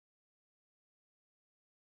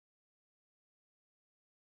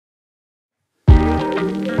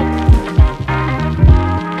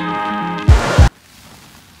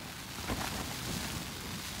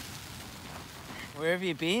Where have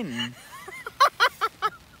you been?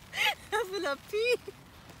 Having a pee.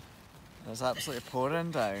 It's absolutely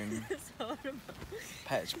pouring down. It's horrible.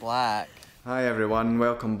 Pitch black. Hi everyone,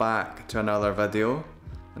 welcome back to another video.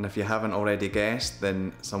 And if you haven't already guessed,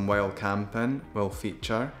 then some wild camping will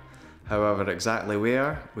feature. However, exactly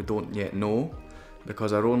where, we don't yet know,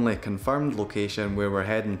 because our only confirmed location where we're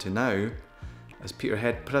heading to now is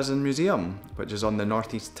Peterhead Prison Museum, which is on the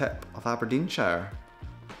northeast tip of Aberdeenshire.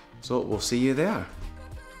 So we'll see you there.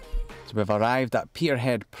 So we've arrived at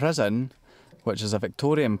Peterhead Prison, which is a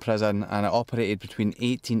Victorian prison, and it operated between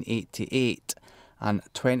 1888 and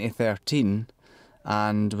 2013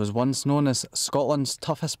 and was once known as Scotland's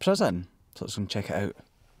toughest prison. So let's go and check it out.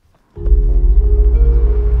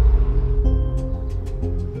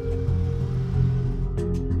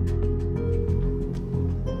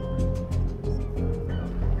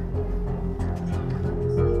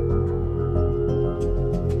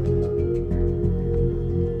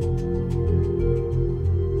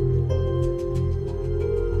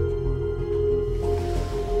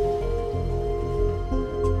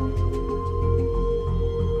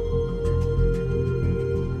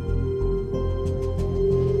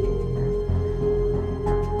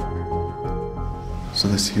 So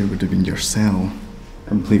this here would have been your cell,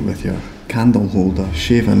 complete with your candle holder,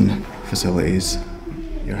 shaving facilities,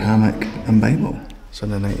 your hammock and Bible. So in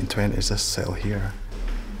the 1920s this cell here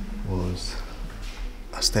was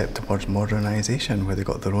a step towards modernisation, where they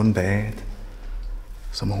got their own bed,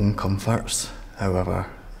 some home comforts. However,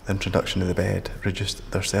 the introduction of the bed reduced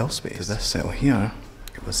their cell space. This cell here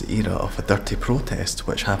was the era of a dirty protest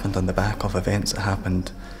which happened on the back of events that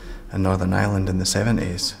happened in Northern Ireland in the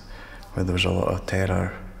 70s. Where there was a lot of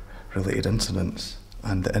terror-related incidents,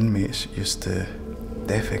 and the inmates used to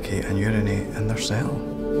defecate and urinate in their cell.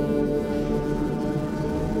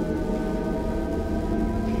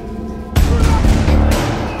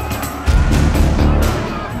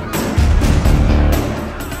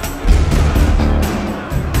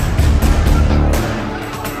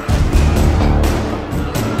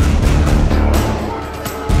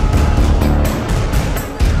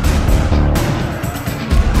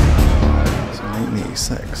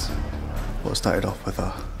 What started off with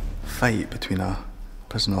a fight between a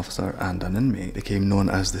prison officer and an inmate became known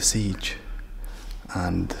as the siege,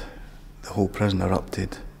 and the whole prison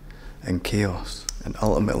erupted in chaos and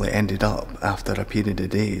ultimately ended up, after a period of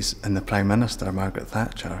days, in the Prime Minister, Margaret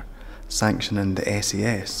Thatcher, sanctioning the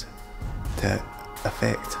SAS to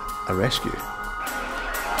effect a rescue.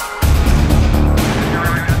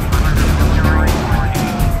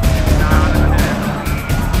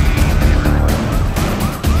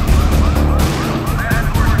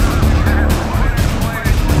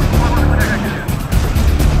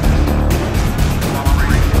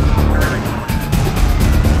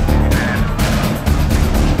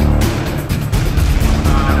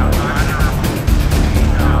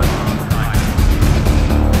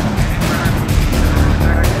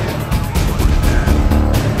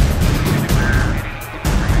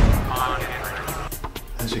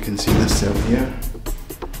 As you can see, this cell here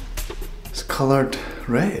is coloured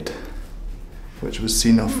red, which was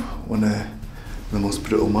seen of one of the most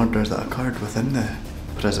brutal murders that occurred within the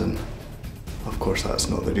prison. Of course, that's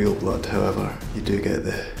not the real blood, however, you do get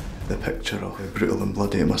the picture of how brutal and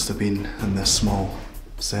bloody it must have been in this small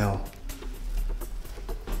cell.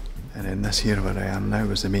 And in this here where I am now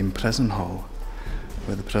is the main prison hall,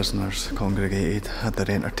 where the prisoners congregated, had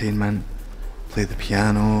their entertainment, play the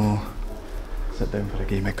piano, sit down for a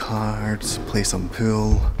game of cards, play some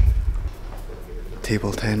pool,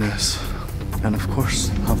 table tennis, and of course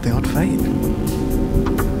have the odd fight.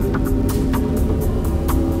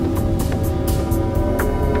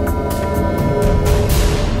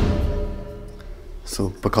 So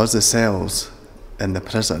because the cells in the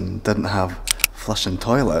prison didn't have flushing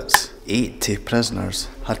toilets, 80 prisoners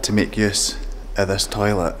had to make use of this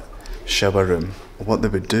toilet shower room. What they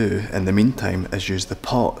would do in the meantime is use the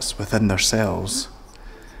pots within their cells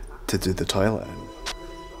to do the toilet.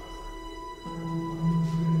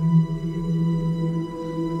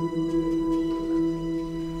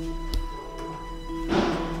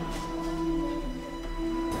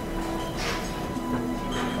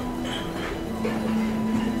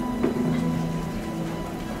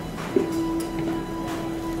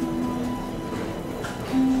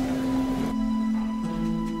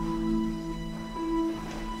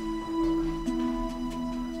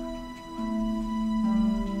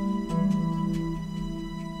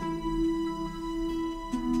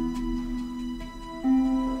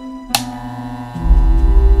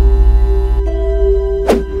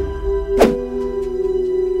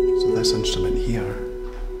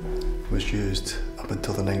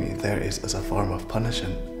 1930s as a form of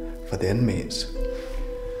punishment for the inmates,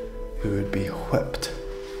 who would be whipped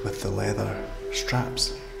with the leather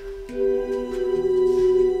straps.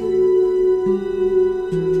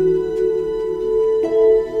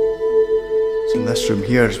 So this room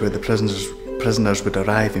here is where the prisoners would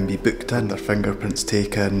arrive and be booked in, their fingerprints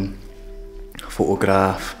taken,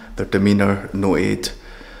 photograph, their demeanour noted,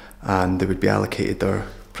 and they would be allocated their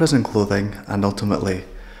prison clothing and ultimately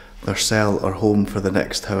their cell or home for the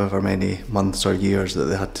next however many months or years that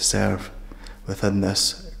they had to serve within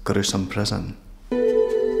this gruesome prison.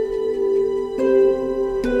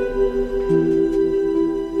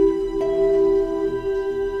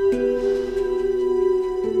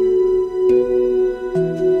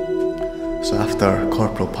 So after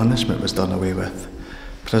corporal punishment was done away with,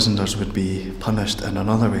 prisoners would be punished in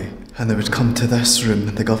another way, and they would come to this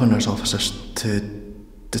room, the governor's officers, to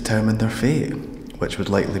determine their fate, which would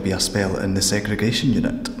likely be a spell in the Segregation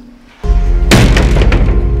Unit.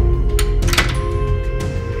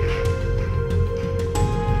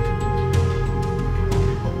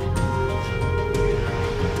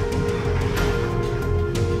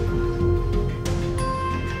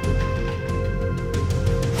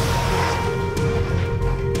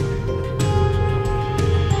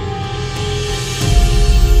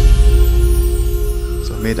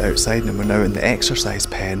 Made outside, and we're now in the exercise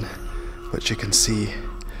pen, which you can see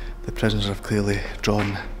the prisoners have clearly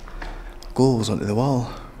drawn goals onto the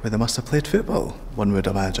wall where they must have played football, one would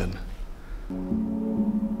imagine.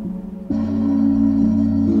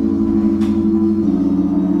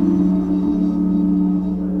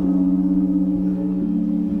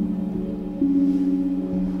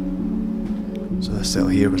 So this cell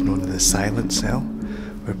here was known as the silent cell,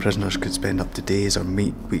 where prisoners could spend up to days or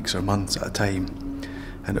weeks or months at a time.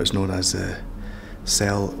 And it was known as the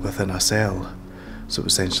cell within a cell. So it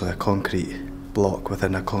was essentially a concrete block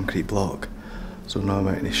within a concrete block. So no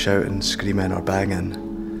amount of shouting, screaming or banging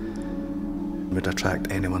would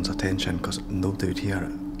attract anyone's attention because nobody would hear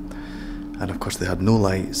it. And of course they had no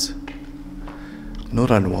lights, no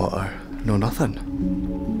running water, no nothing.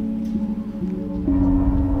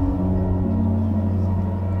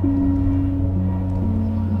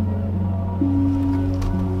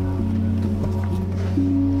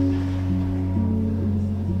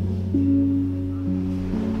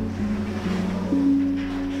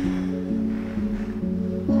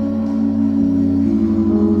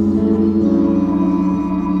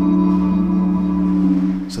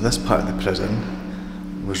 This part of the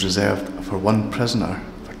prison was reserved for one prisoner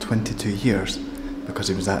for 22 years because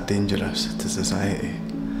he was that dangerous to society.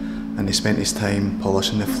 And he spent his time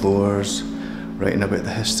polishing the floors, writing about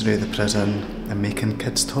the history of the prison and making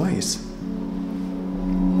kids' toys.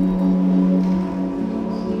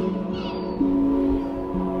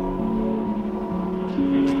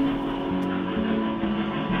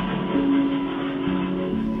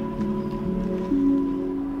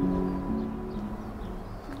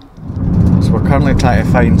 We're currently trying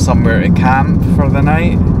to find somewhere to camp for the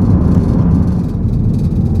night.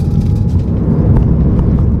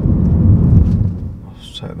 I'll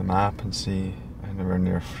just check the map and see anywhere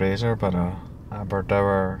near Fraserburgh,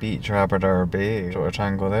 Aberdour Beach or Aberdour Bay. Do you want to try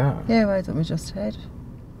and go there? Yeah, why don't we just head?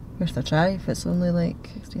 Where's the drive? It's only like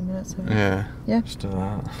 16 minutes away. Yeah. Yeah. Let's do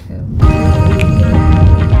that. Cool.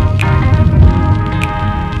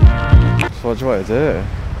 So what do you want to do?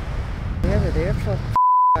 Where are we there for?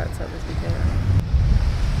 Parts that was weekend.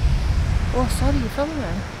 Oh, sorry, you're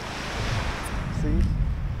filming. See?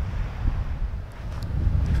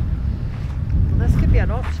 This could be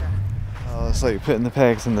an option. Oh, it's like putting the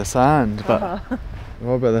pegs in the sand, but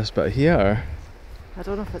what about this bit here? I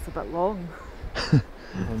don't know if it's a bit long. Oh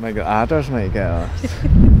my god, adders might get us.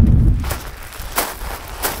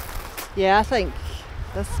 Yeah, I think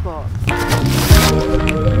this spot.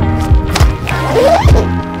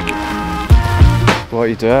 What are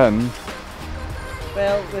you doing?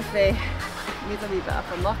 Well, we've need a wee bit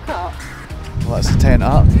of a muck up. Well, that's the tent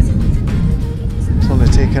up. It's only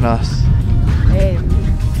taken us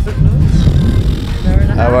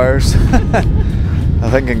hours. I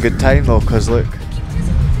think in good time though, because look.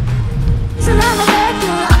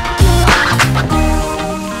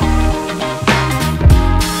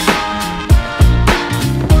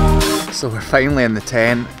 So we're finally in the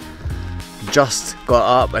tent. Just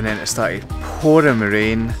got up and then it started pouring with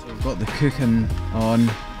rain. So we've got the cooking on.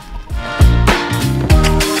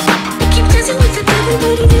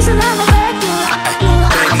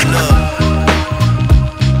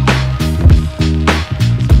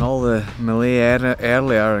 And all the Malay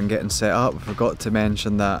earlier and getting set up, I forgot to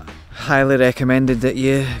mention that highly recommended that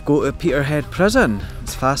you go to Peterhead Prison.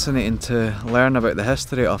 It's fascinating to learn about the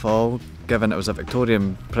history of all, given it was a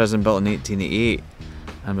Victorian prison built in 1888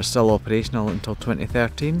 and was still operational until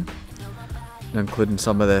 2013, including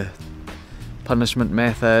some of the punishment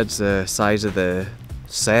methods, the size of the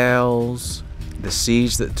cells, the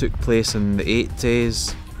siege that took place in the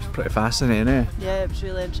 80s. It's pretty fascinating, eh? Yeah, it was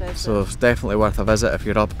really interesting. So it's definitely worth a visit if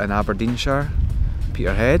you're up in Aberdeenshire,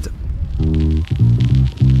 Peterhead.